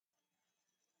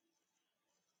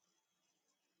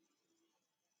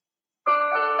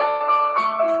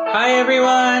Hi,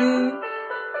 everyone.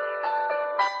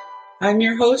 I'm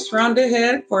your host, Rhonda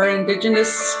Head for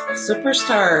Indigenous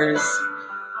Superstars.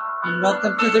 And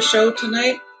welcome to the show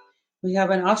tonight. We have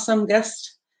an awesome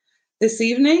guest this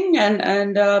evening.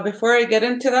 And before I get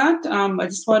into that, I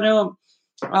just want to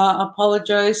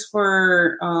apologize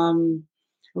for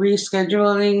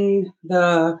rescheduling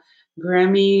the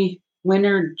Grammy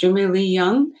winner, Jimmy Lee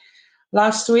Young,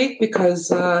 last week because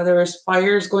there was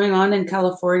fires going on in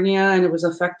California and it was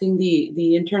affecting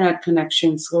the internet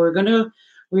connection. So we're going to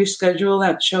reschedule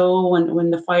that show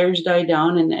when the fires die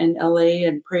down in LA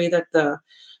and pray that the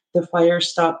fires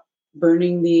stop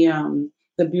burning the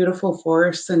beautiful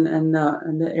forests and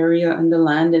the area and the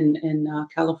land in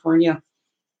California.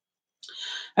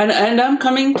 And I'm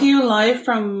coming to you live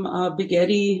from Big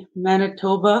Eddy,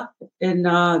 Manitoba, in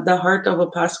the heart of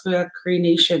Opaskwayak Cree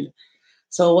Nation.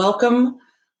 So welcome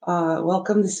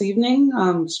this evening.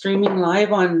 I'm streaming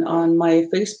live on my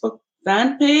Facebook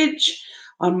fan page,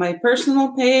 on my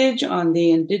personal page, on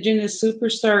the Indigenous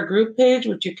Superstar group page,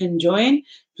 which you can join.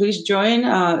 Please join.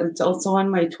 It's also on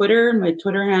my Twitter. My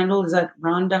Twitter handle is at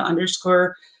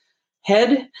Rhonda_head,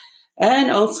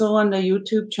 and also on the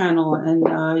YouTube channel. And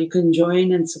you can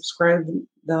join and subscribe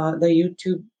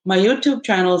my YouTube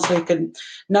channel, so you can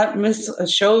not miss a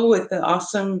show with the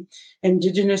awesome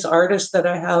Indigenous artists that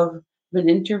I have been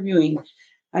interviewing.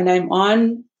 And I'm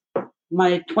on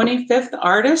my 25th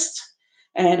artist,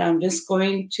 and I'm just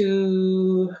going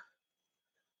to,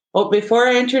 before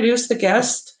I introduce the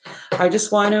guest, I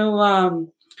just want to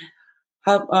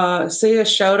say a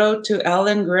shout out to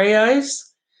Alan Grey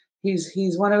Eyes.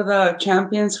 He's one of the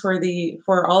champions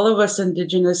for all of us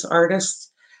Indigenous artists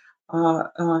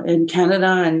in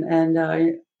Canada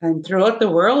and throughout the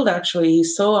world. Actually,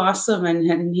 he's so awesome,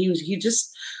 and he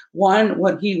just won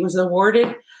what he was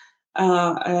awarded.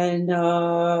 What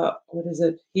is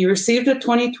it? He received a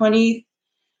 2020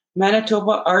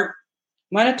 Manitoba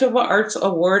Arts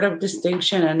Award of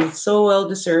Distinction, and it's so well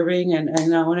deserving.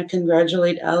 And I want to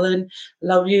congratulate Alan.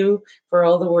 Love you for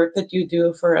all the work that you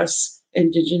do for us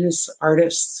Indigenous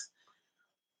artists.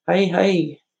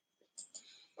 Hi.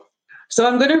 So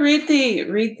I'm going to read the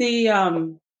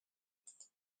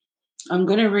I'm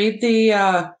going to read the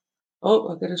I'm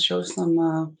going to show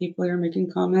some people here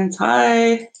making comments.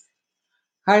 Hi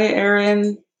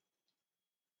Erin,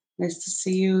 nice to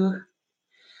see you.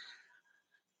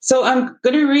 So I'm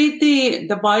going to read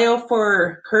the bio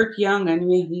for Kurt Young. I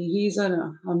mean, he's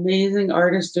an amazing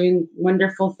artist doing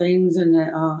wonderful things in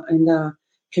the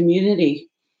community.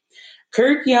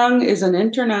 Kurt Young is an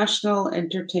international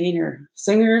entertainer,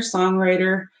 singer,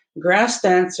 songwriter, grass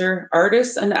dancer,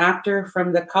 artist, and actor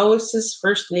from the Cowessess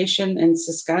First Nation in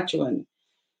Saskatchewan.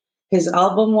 His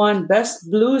album won Best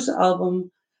Blues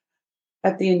Album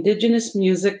at the Indigenous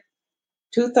Music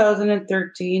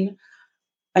 2013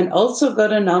 and also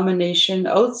got a nomination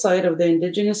outside of the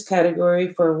Indigenous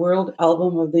category for World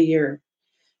Album of the Year.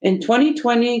 In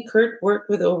 2020, Kurt worked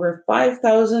with over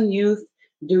 5,000 youth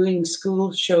doing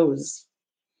school shows.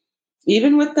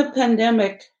 Even with the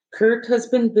pandemic, Kurt has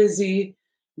been busy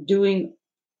doing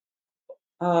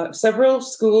several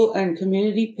school and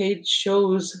community page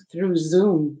shows through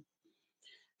Zoom.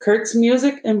 Kurt's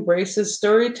music embraces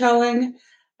storytelling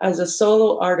as a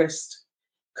solo artist.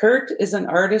 Kurt is an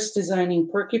artist designing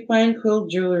porcupine quill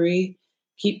jewelry,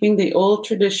 keeping the old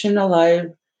tradition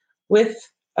alive with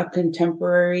a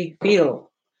contemporary feel.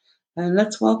 And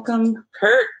let's welcome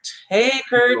Kurt. Hey,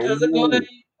 Kurt, how's it going?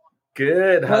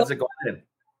 Good. How's it going?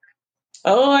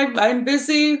 Oh, I'm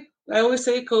busy. I always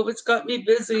say COVID's got me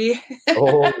busy.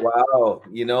 Oh, wow.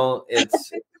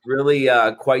 It's really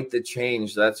quite the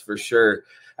change, that's for sure.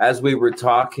 As we were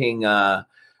talking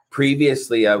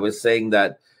previously, I was saying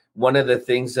that one of the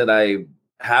things that I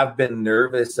have been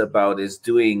nervous about is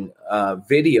doing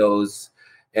videos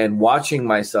and watching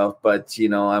myself, but,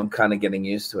 I'm kind of getting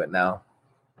used to it now.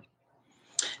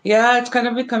 Yeah, it's kind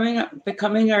of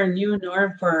becoming our new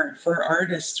norm for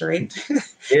artists, right?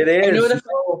 It is.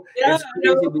 It's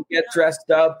crazy. We get dressed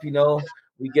up,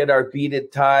 we get our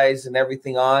beaded ties and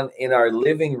everything on in our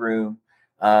living room.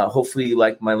 Hopefully you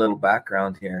like my little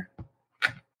background here.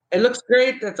 It looks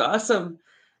great. That's awesome.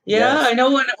 Yeah, yes. I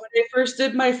know when I first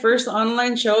did my first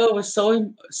online show, I was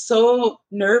so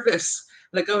nervous.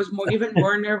 Like I was even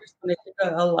more nervous when I did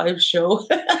a live show.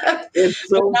 It's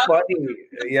so funny.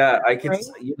 Yeah, I can,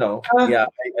 right?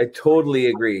 I totally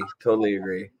agree. Totally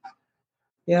agree.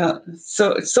 Yeah.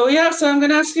 So I'm going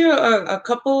to ask you a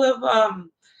couple of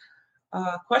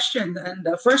questions. And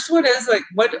the first one is like,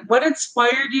 what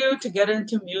inspired you to get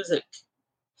into music?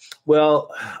 Well,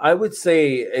 I would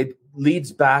say it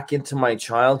leads back into my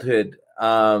childhood.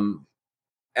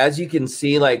 as you can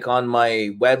see, like on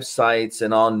my websites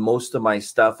and on most of my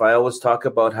stuff, I always talk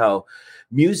about how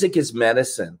music is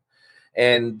medicine.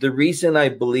 And the reason I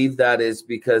believe that is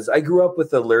because I grew up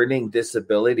with a learning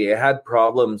disability. I had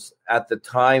problems at the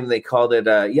time. They called it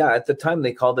at the time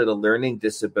they called it a learning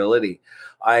disability.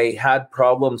 I had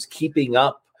problems keeping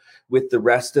up with the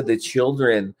rest of the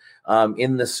children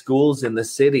in the schools in the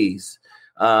cities,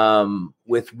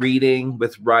 with reading,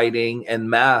 with writing, and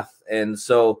math. And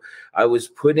so I was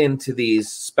put into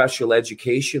these special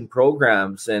education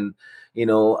programs, and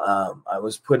I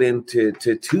was put into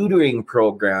tutoring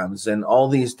programs and all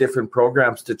these different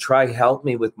programs to try help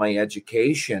me with my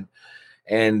education.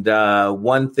 And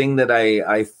one thing that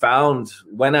I found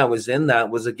when I was in that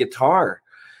was a guitar.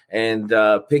 And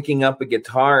picking up a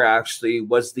guitar actually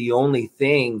was the only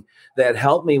thing that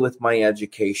helped me with my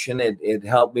education. It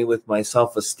helped me with my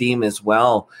self-esteem as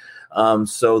well.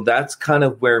 So that's kind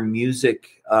of where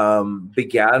music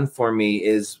began for me,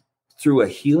 is through a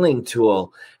healing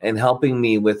tool and helping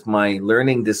me with my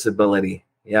learning disability.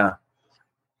 Yeah.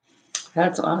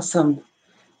 That's awesome.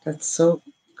 That's so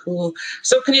cool.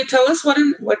 So can you tell us what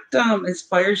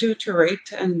inspires you to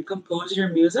write and compose your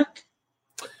music?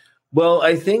 Well,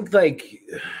 I think like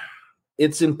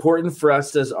it's important for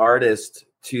us as artists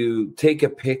to take a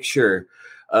picture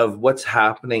of what's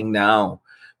happening now,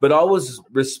 but always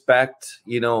respect,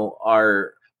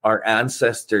 our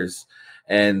ancestors.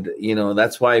 And,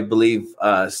 that's why I believe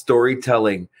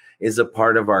storytelling is a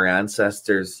part of our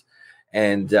ancestors.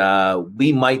 And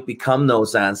we might become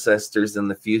those ancestors in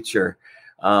the future.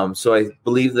 So I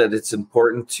believe that it's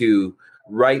important to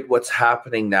write what's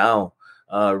happening now,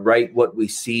 write what we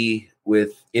see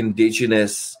with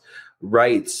Indigenous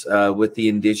rights, with the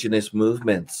Indigenous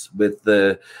movements, with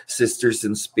the Sisters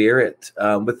in Spirit,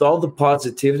 with all the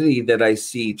positivity that I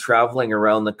see traveling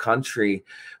around the country,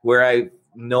 where I've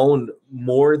known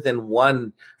more than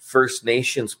one First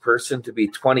Nations person to be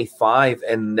 25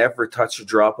 and never touch a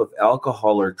drop of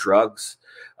alcohol or drugs.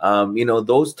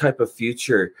 Those type of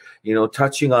future,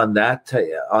 touching on that,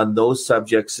 on those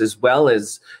subjects, as well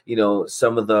as,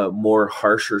 some of the more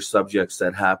harsher subjects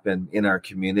that happen in our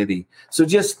community. So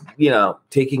just,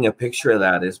 taking a picture of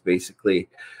that is basically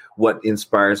what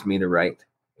inspires me to write.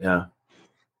 Yeah.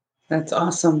 That's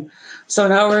awesome. So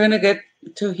now we're going to get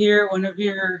to hear one of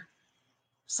your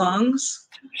songs.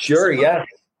 Sure. So yeah.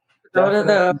 Go to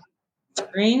the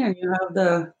screen and you have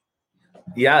the.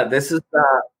 Yeah, this is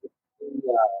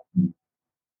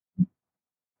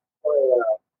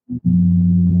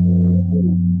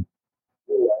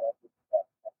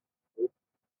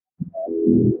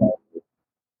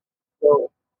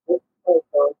so this is a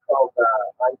song called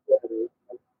My Generation.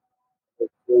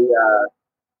 It's a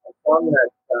song that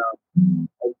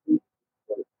I teach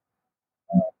because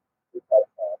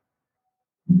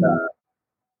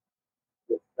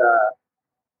it's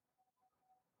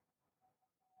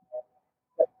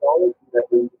technology that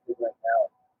we're using right now.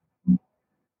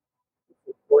 It's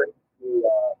important to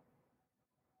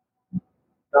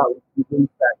not lose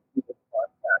that human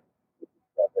contact with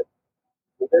each other.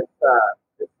 So this song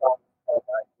is called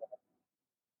My Generation.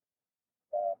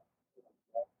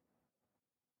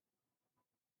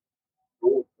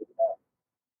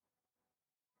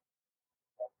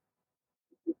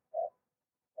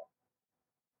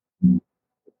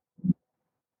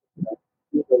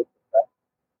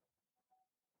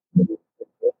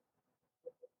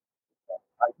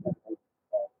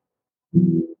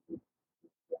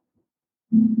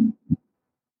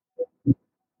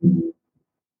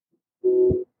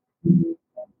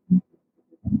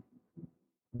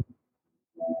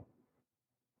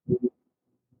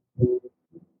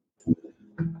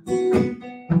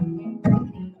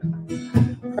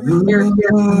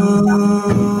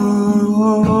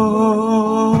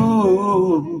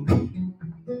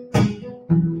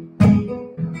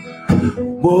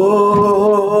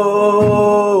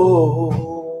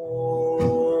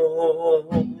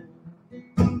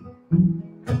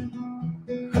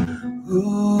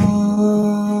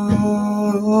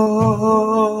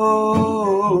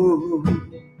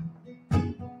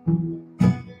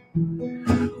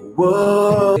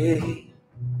 Whoa,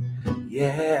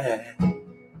 yeah.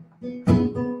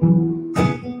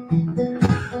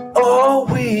 Are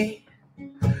we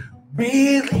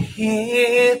really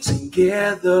here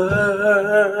together?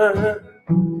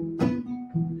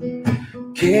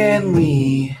 Can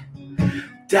we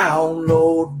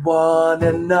download one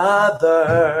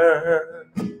another?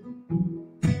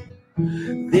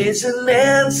 There's an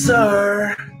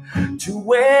answer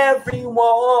to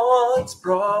everyone's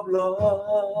problems.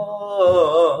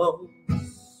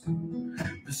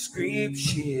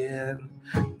 Prescription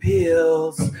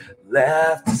pills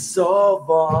left to solve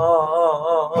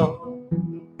all.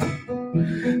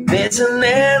 There's an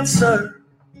answer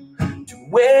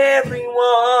to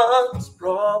everyone's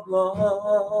problem.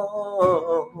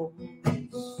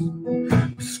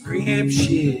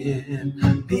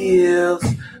 Prescription pills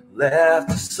left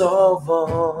to solve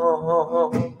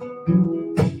all.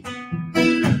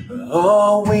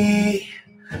 Are we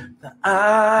the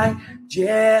I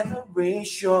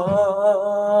generation?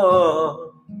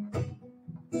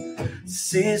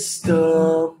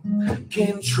 System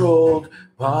controlled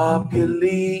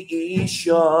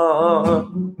population.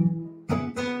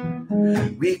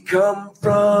 We come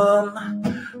from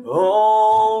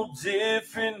all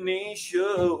different nations,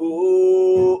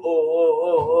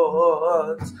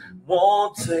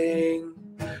 wanting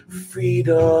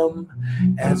freedom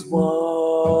as one.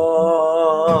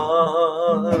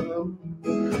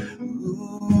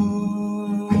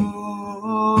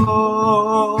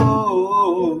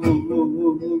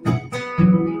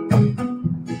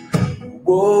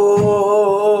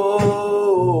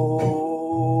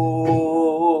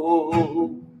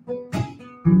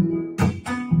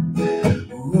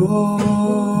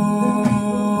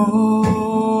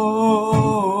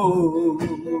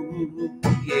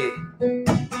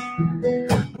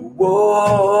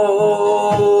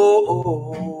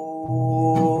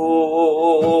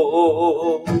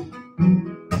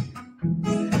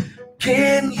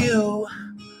 Can you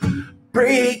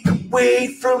break away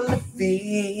from the feed?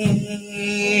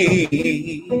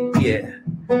 Yeah.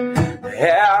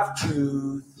 Half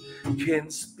truth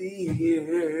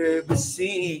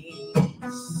conspiracies.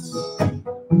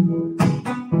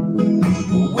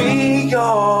 We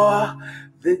are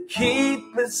the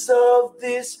keepers of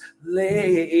this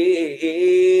land.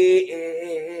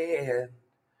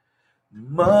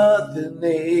 Mother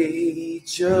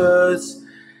Nature's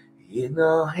in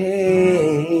our hands.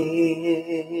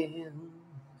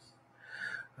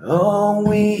 Are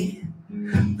we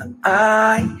the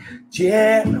I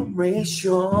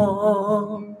generation?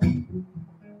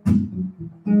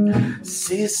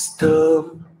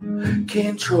 System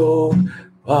controlled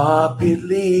population.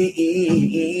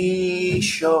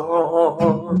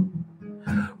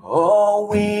 Are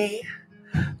we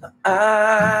the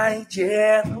I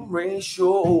generation?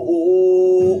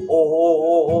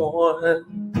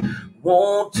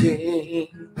 Wanting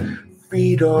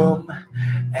freedom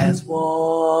as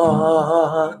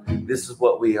one. This is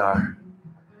what we are.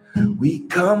 We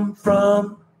come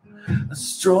from a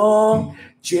strong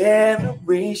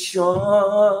generation.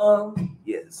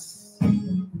 Yes.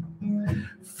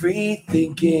 Free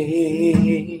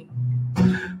thinking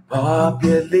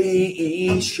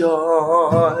population.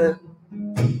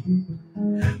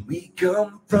 We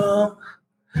come from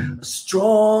a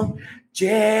strong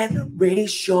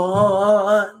generation.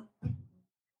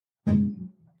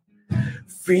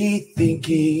 Free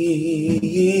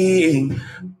thinking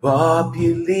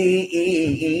population.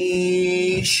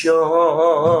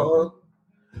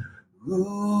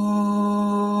 Ooh.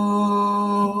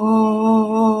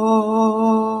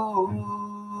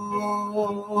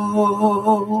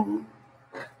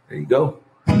 There you go.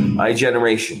 My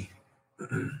generation.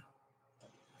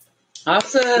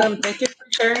 Awesome. Thank you for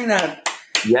sharing that.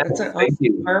 Yes, thank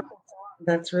you. Powerful song.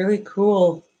 That's really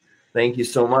cool. Thank you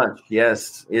so much.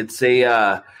 Yes, it's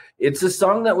a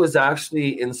song that was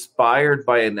actually inspired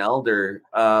by an elder.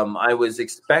 I was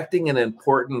expecting an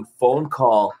important phone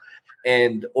call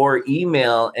or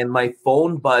email, and my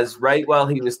phone buzzed right while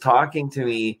he was talking to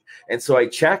me, and so I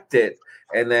checked it,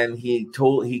 and then he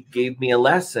gave me a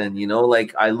lesson. You know,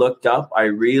 like I looked up, I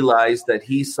realized that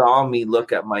he saw me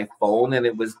look at my phone, and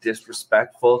it was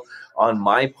disrespectful on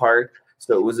my part.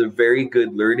 So it was a very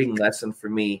good learning lesson for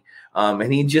me.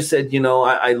 And he just said, you know,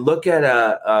 I look at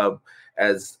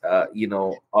you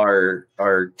know,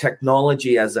 our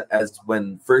technology as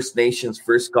when First Nations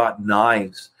first got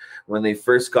knives. When they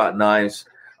first got knives,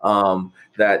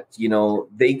 that, you know,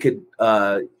 they could,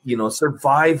 you know,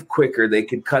 survive quicker. They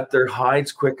could cut their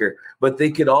hides quicker, but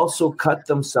they could also cut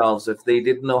themselves if they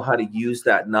didn't know how to use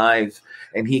that knife.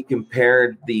 And he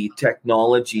compared the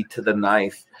technology to the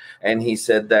knife. And he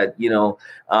said that, you know,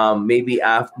 maybe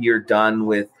after you're done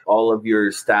with all of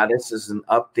your statuses and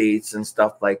updates and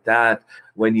stuff like that,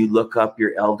 when you look up,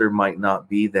 your elder might not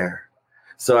be there.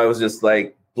 So I was just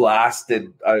like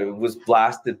blasted. I was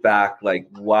blasted back, like,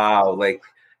 wow, like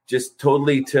just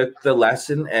totally took the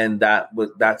lesson. And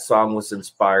that song was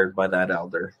inspired by that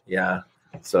elder. Yeah.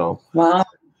 So. Wow.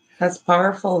 That's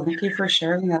powerful. Thank you for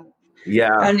sharing that.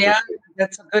 Yeah. And yeah,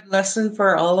 that's a good lesson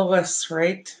for all of us,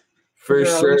 right? For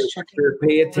sure.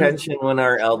 Pay attention when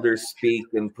our elders speak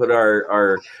and put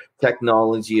our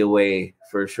technology away,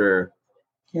 for sure.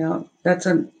 Yeah, that's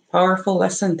a powerful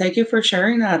lesson. Thank you for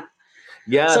sharing that.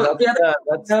 Yeah, So the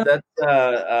other,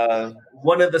 yeah,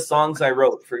 one of the songs I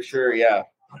wrote for sure. Yeah.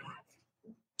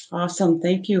 awesome.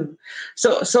 Thank you.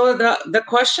 So the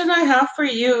question I have for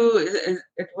you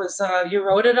it was you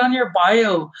wrote it on your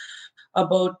bio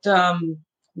about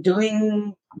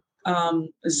doing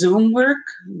Zoom working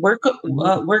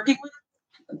with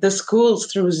the schools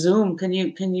through Zoom. Can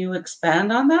you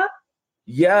expand on that?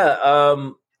 Yeah,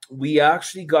 we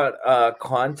actually got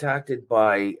contacted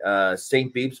by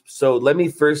St. Beeps. So let me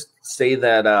first say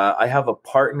that I have a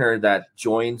partner that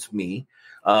joins me.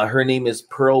 Her name is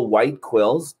Pearl White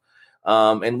Quills,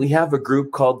 and we have a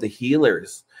group called the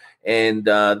Healers. And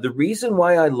the reason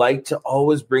why I like to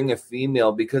always bring a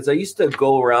female, because I used to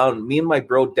go around, me and my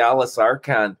bro Dallas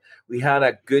Arkan, we had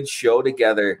a good show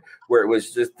together where it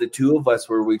was just the two of us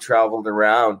where we traveled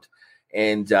around.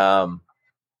 And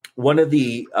one of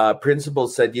the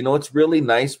principals said, it's really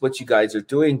nice what you guys are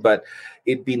doing, but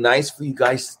it'd be nice for you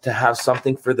guys to have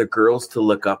something for the girls to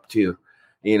look up to,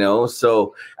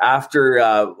 So after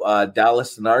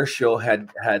Dallas and our show had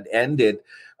ended,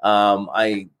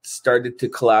 I started to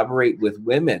collaborate with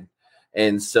women.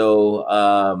 And so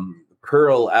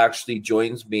Pearl actually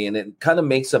joins me, and it kind of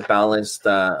makes a balanced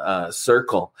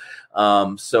circle.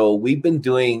 So we've been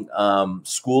doing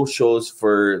school shows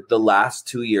for the last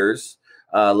 2 years.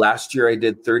 Last year, I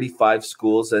did 35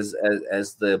 schools. As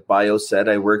the bio said,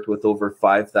 I worked with over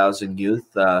 5,000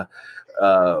 youth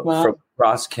Wow. from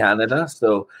across Canada.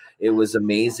 So it was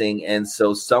amazing. And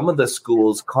so some of the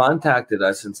schools contacted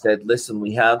us and said, listen,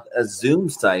 we have a Zoom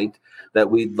site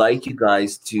that we'd like you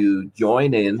guys to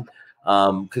join in,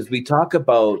 because we talk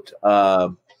about,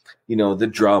 the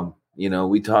drum.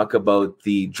 We talk about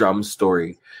the drum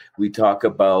story. We talk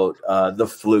about the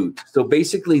flute. So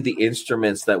basically the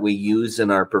instruments that we use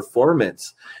in our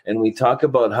performance, and we talk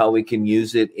about how we can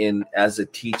use it as a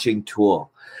teaching tool.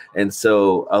 And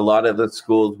so a lot of the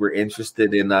schools were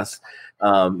interested in us,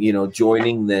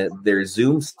 joining their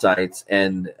Zoom sites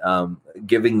and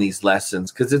giving these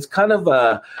lessons, because it's kind of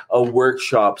a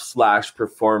workshop /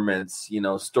 performance,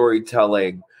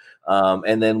 storytelling.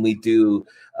 And then we do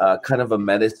kind of a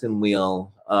medicine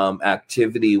wheel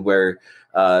activity where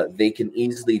they can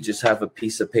easily just have a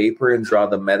piece of paper and draw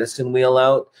the medicine wheel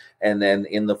out, and then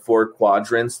in the 4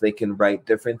 quadrants they can write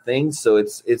different things. So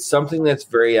it's something that's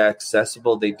very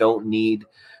accessible. They don't need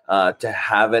to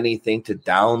have anything, to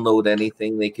download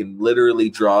anything. They can literally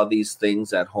draw these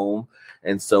things at home,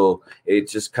 and so it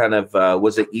just kind of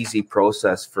was an easy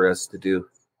process for us to do.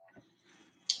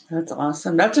 That's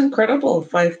awesome. That's incredible.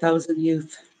 5,000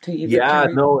 youth to even Yeah,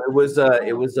 carry. no, it was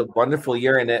a wonderful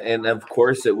year, and of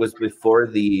course it was before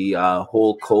the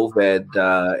whole COVID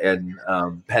and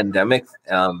pandemic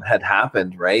had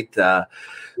happened, right? So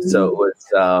it was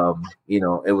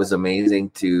it was amazing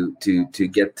to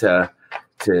get to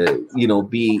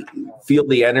feel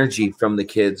the energy from the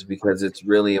kids, because it's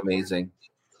really amazing.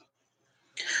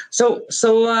 So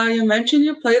you mentioned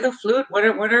you play the flute. What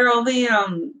are all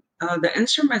the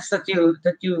instruments that you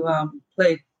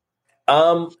play?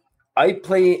 I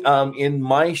play in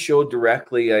my show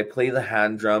directly. I play the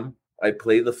hand drum, I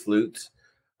play the flute,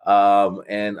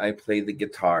 and I play the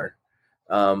guitar.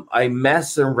 I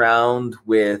mess around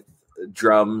with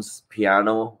drums,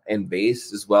 piano, and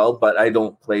bass as well, but I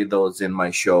don't play those in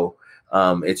my show.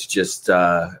 It's just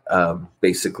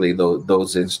basically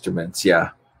those instruments. Yeah.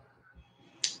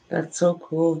 That's so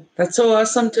cool. That's so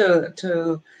awesome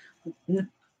to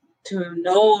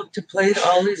know to play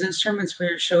all these instruments for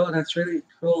your show. That's really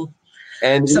cool.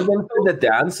 And So even for the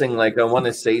dancing, like I want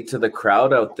to say to the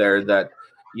crowd out there that,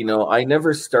 I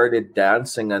never started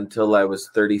dancing until I was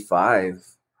 35.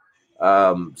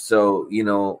 So,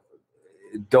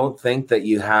 don't think that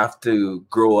you have to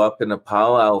grow up in a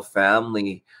powwow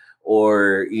family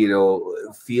or,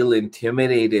 feel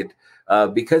intimidated,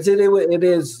 because it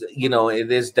is,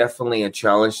 it is definitely a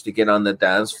challenge to get on the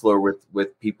dance floor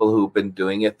with people who've been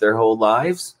doing it their whole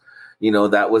lives.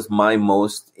 That was my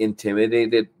most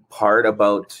intimidated part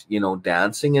about,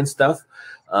 dancing and stuff.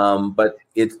 But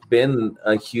it's been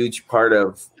a huge part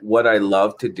of what I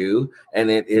love to do,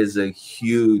 and it is a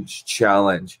huge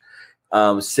challenge.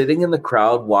 Sitting in the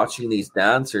crowd watching these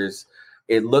dancers,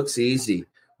 it looks easy,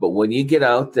 but when you get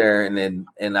out there and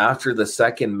after the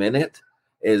second minute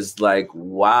is like,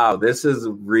 wow, this is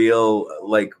real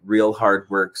hard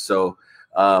work. So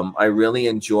I really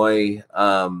enjoy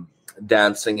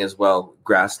dancing as well,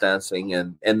 grass dancing,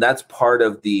 and that's part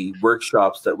of the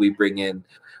workshops that we bring in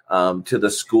to the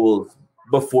schools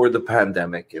before the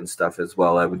pandemic and stuff as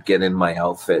well. I would get in my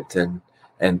outfit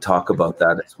and talk about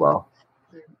that as well.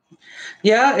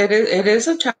 Yeah, it is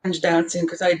a challenge dancing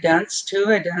because I dance too.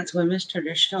 I dance women's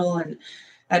traditional, and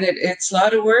it's a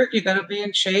lot of work. You got to be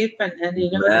in shape, and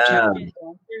you know the Yeah, champion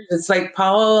dancers. It's like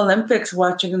Power Olympics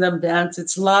watching them dance.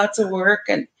 It's lots of work,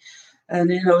 and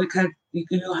you know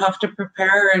you have to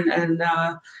prepare and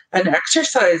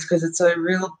exercise because it's a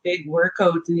real big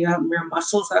workout, and your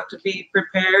muscles have to be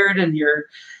prepared, and your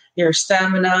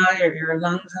stamina, your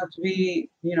lungs have to be,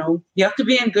 you know, you have to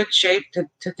be in good shape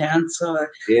to dance. So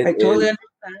it I totally is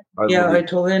understand. Yeah, I unbelievable.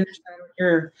 totally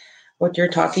understand what you're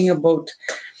talking about.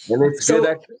 And it's good So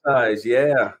exercise.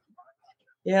 Yeah.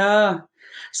 yeah.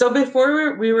 So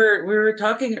before we were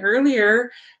talking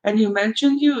earlier, and you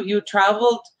mentioned you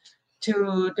traveled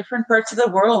to different parts of the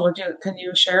world. Would you can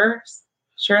you share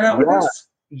that with Yeah. us?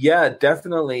 Yeah,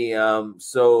 definitely. Um,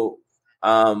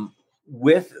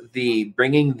 with the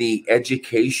bringing the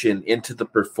education into the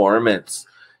performance,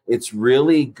 it's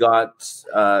really got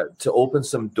to open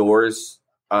some doors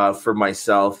for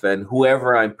myself and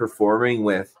whoever I'm performing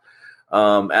with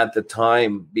at the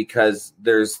time, because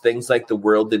there's things like the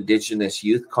World Indigenous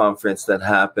Youth Conference that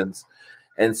happens.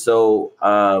 And so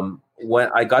when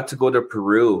I got to go to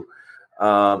Peru,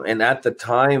 and at the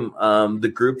time,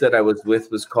 the group that I was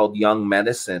with was called Young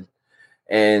Medicine,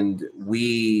 and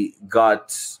we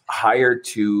got hired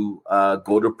to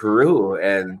go to Peru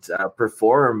and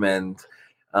perform and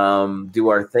do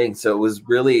our thing. So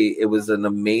it was an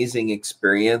amazing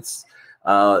experience.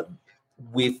 Uh,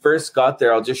 we first got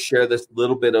there. I'll just share this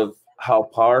little bit of how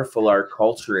powerful our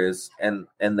culture is and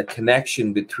the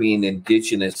connection between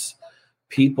Indigenous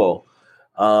people.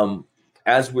 Um,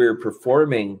 as we were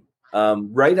performing,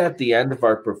 right at the end of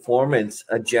our performance,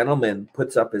 a gentleman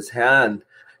puts up his hand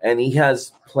and he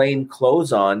has plain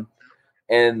clothes on,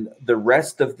 and the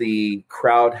rest of the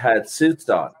crowd had suits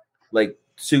on, like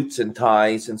suits and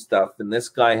ties and stuff. And this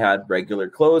guy had regular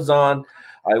clothes on.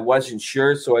 I wasn't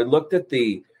sure, so I looked at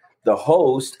the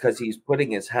host because he's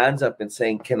putting his hands up and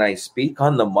saying, "Can I speak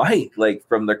on the mic?" Like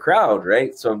from the crowd,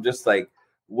 right? So I'm just like,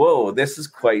 "Whoa, this is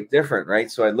quite different," right?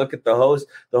 So I look at the host.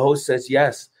 The host says,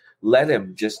 "Yes, let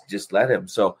him. Just let him."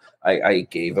 So I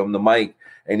gave him the mic,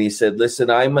 and he said,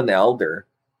 "Listen, I'm an elder."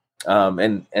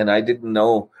 And I didn't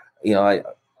know, you know,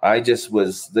 I just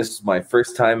was, this is my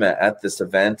first time at this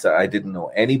event. I didn't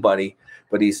know anybody,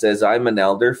 but he says, I'm an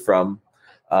elder from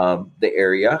the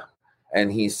area.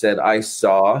 And he said, I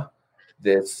saw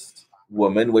this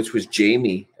woman, which was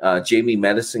Jamie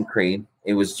Medicine Crane.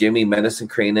 It was Jamie Medicine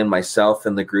Crane and myself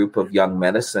and the group of Young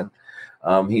Medicine.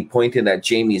 He pointed at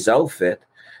Jamie's outfit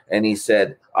and he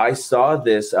said, I saw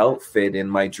this outfit in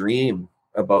my dream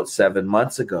about 7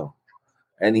 months ago.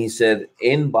 And he said,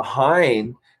 in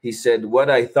behind, he said, what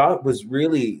I thought was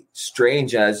really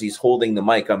strange as he's holding the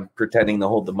mic, I'm pretending to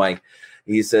hold the mic.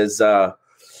 He says,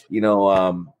 you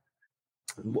know,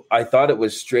 I thought it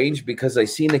was strange because I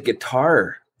seen a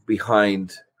guitar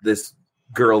behind this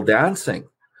girl dancing,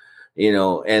 you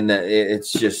know, and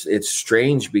it's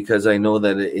strange because I know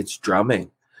that it's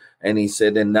drumming. And he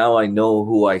said, and now I know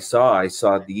who I saw. I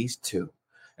saw these two.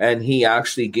 And he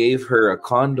actually gave her a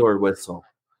condor whistle,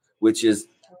 which is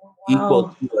equal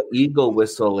Wow. to an eagle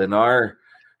whistle in our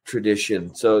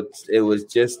tradition. So it was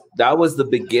just, that was the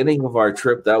beginning of our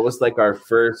trip. That was like our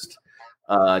first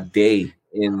day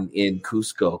in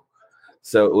Cusco.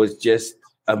 So it was just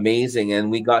amazing,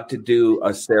 and we got to do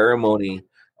a ceremony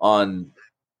on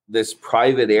this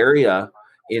private area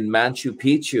in Machu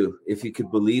Picchu, if you could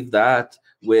believe that,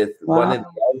 with one of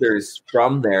Wow. the elders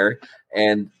from there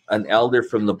and an elder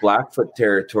from the Blackfoot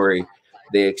territory.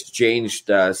 They exchanged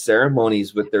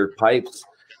ceremonies with their pipes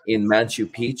in Machu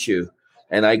Picchu,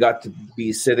 and I got to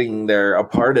be sitting there, a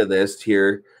part of this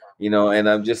here, you know, and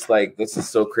I'm just like, this is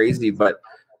so crazy, but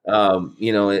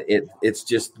you know, it's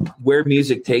just where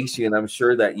music takes you, and I'm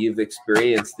sure that you've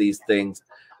experienced these things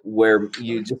where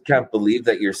you just can't believe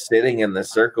that you're sitting in the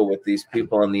circle with these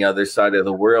people on the other side of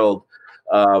the world,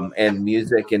 and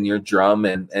music and your drum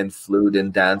and flute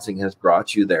and dancing has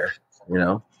brought you there, you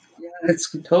know. Yeah,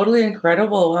 it's totally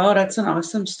incredible. Wow, that's an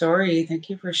awesome story.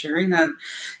 Thank you for sharing that.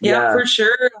 Yeah, Yeah. for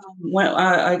sure. When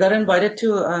I got invited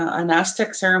to an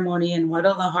Aztec ceremony in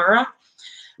Guadalajara,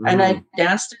 and I Mm.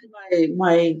 danced in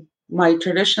my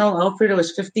traditional outfit. It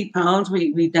was 50 pounds.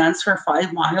 We danced for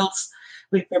 5 miles.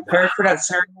 We prepared for that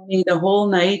ceremony the whole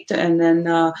night, and then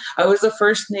I was the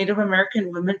first Native American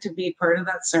woman to be part of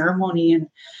that ceremony,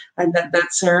 and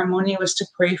that ceremony was to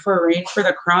pray for rain for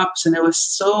the crops, and it was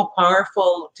so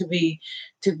powerful to be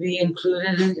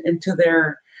included into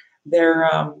their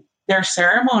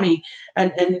ceremony,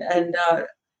 and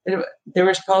there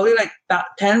was probably like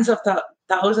tens of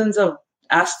thousands of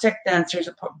Aztec dancers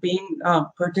being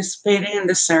participating in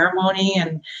the ceremony,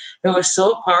 and it was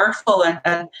so powerful.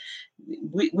 And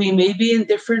we may be in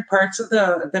different parts of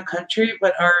the country,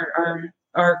 but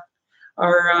our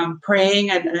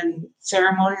praying and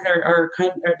ceremonies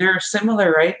they're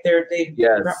similar, right? They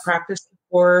Yes. practice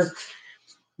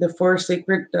the four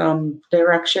sacred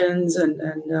directions, and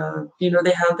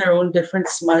they have their own different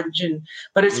smudge,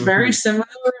 but it's very Mhm.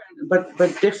 similar, but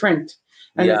different,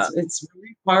 and Yeah. it's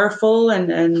very powerful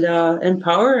and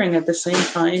empowering at the same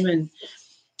time, and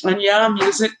yeah,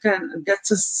 music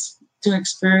gets us to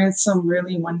experience some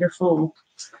really wonderful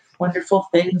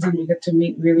things, and we get to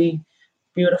meet really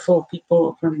beautiful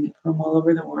people from all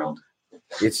over the world.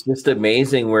 It's just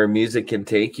amazing where music can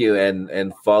take you,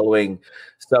 and following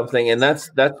something. And that's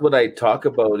what I talk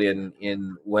about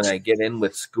in when I get in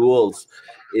with schools,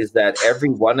 is that every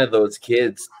one of those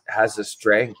kids has a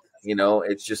strength.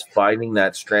 It's just finding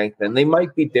that strength, and they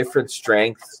might be different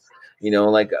strengths.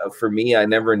 Like for me, I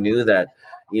never knew that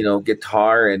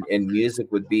guitar and music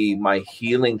would be my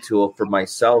healing tool for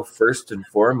myself first and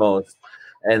foremost,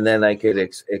 and then I could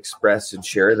express and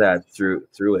share that through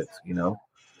it.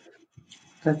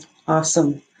 That's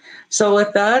awesome. So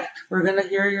with that, we're gonna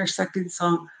hear your second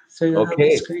song. So you'll have the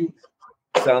Okay, screen.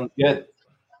 sounds good.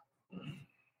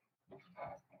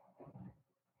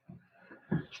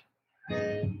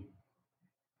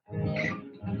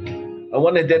 I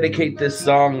want to dedicate this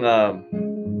song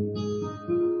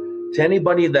to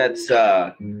anybody that's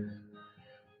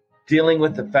dealing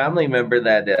with a family member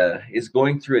that is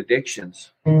going through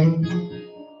addictions.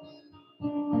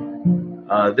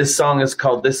 This song is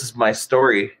called "This Is My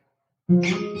Story,"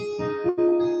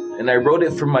 and I wrote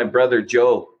it for my brother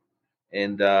Joe,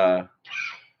 and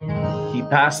he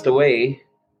passed away,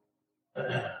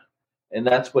 and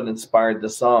that's what inspired the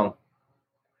song.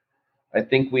 I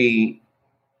think we,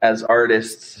 as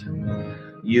artists,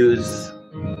 use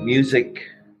music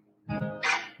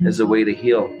as a way to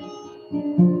heal.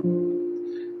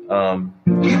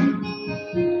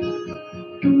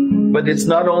 But it's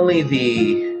not only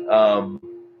the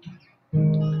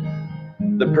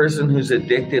person who's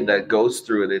addicted that goes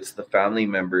through it, it's the family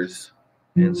members.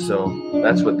 And so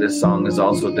that's what this song is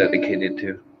also dedicated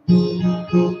to.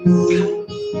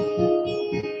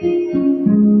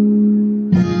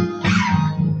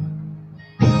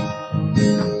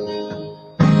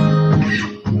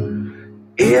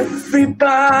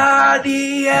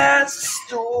 Everybody has a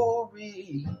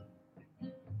story,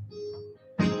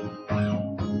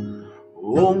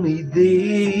 only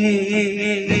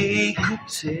they could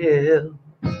tell.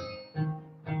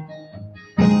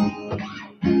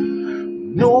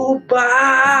 Nobody's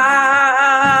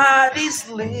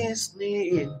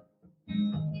listening,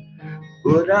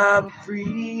 but I'm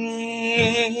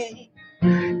free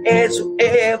as I'll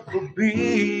ever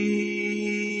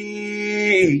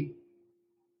be.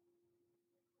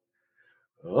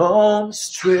 On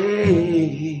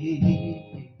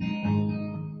straight.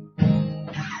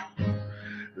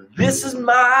 This is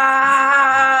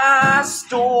my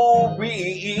story.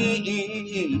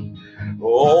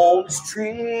 On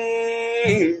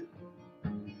straight.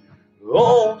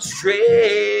 On straight.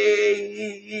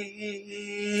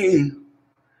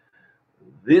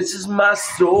 This is my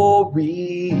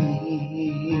story.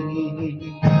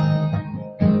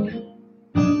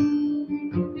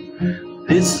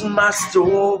 This is my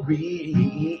story.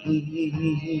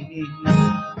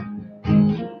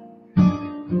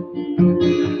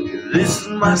 This is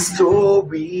my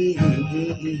story.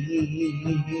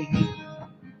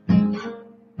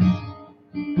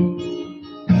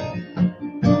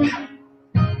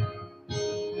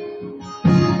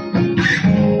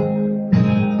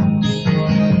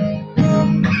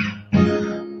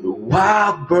 The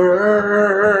wild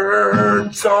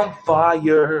birds on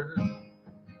fire.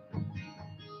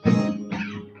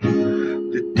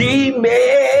 Demon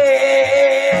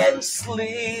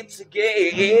sleeps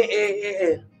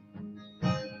again.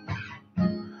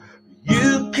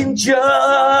 You can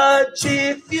judge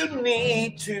if you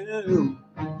need to,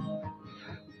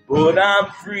 but I'm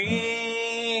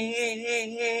free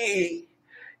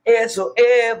as I'll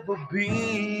ever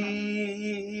be.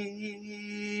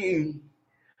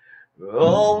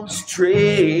 On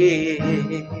straight.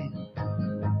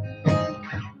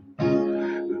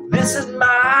 This is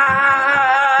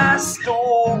my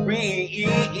story.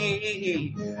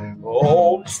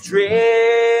 On straight.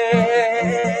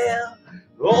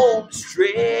 On straight.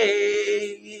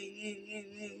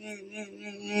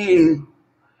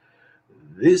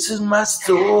 This is my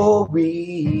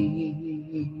story.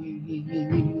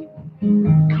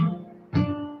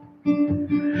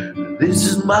 This This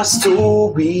is my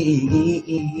story.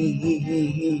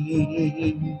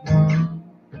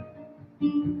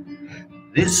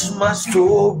 This is my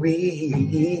story.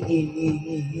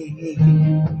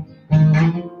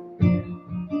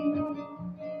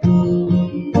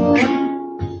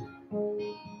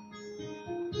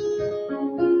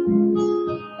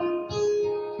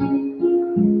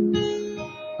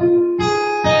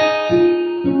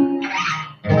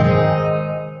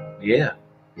 Yeah.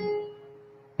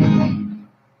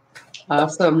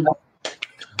 Awesome.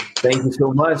 Thank you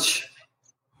so much.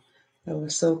 That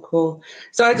was so cool.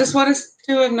 So I just wanted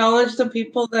to acknowledge the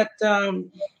people that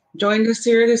joined us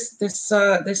here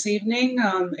this evening.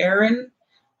 Erin,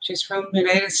 she's from the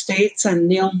United States, and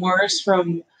Neil Morris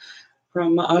from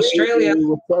Australia. Hey,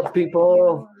 what's up,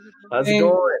 people? How's it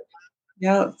going?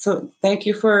 Yeah, so thank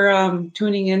you for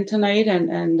tuning in tonight,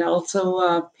 and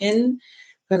also Pin,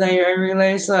 because I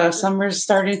realize summer's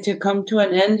starting to come to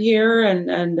an end here,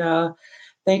 and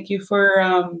thank you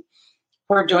for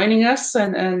joining us,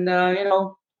 and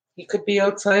you could be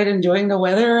outside enjoying the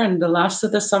weather and the last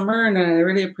of the summer, and I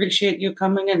really appreciate you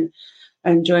coming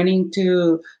and joining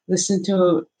to listen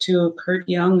to Kurt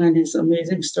Young and his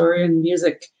amazing story and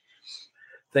music.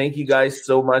 Thank you guys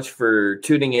so much for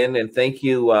tuning in, and thank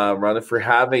you, Rhonda, for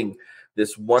having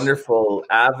this wonderful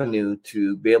avenue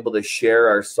to be able to share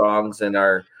our songs and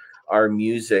our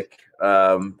music,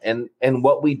 and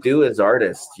what we do as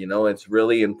artists. It's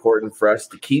really important for us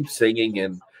to keep singing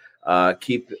and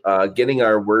keep getting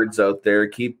our words out there,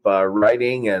 keep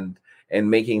writing and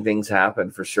making things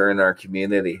happen for sure in our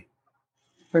community.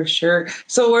 For sure.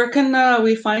 So where can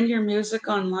we find your music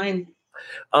online?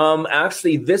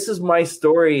 Actually, This Is My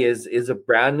Story is a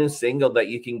brand new single that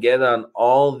you can get on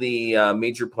all the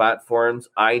major platforms,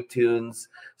 iTunes,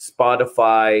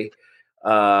 Spotify.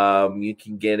 You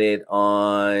can get it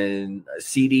on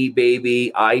CD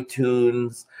Baby,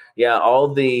 iTunes. Yeah, all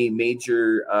the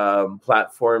major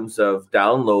platforms of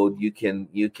download. You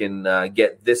can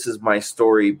get This Is My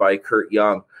Story by Kurt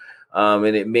Young,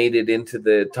 and it made it into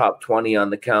the top 20 on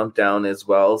the countdown as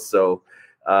well. So,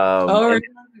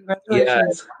 congratulations. Yeah,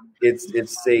 it's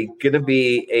gonna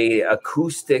be a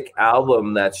acoustic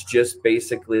album that's just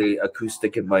basically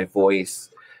acoustic in my voice,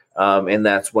 and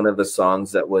that's one of the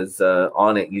songs that was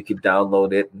on it. You could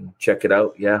download it and check it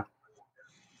out. Yeah,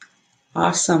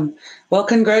 awesome. Well,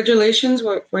 congratulations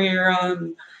for your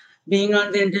being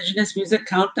on the Indigenous Music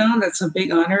Countdown. That's a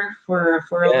big honor for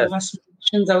all of us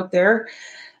musicians out there.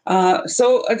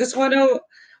 So I just want to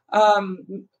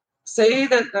say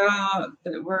that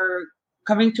we're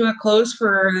coming to a close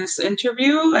for this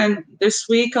interview, and this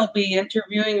week I'll be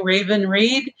interviewing Raven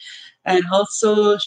Reed and also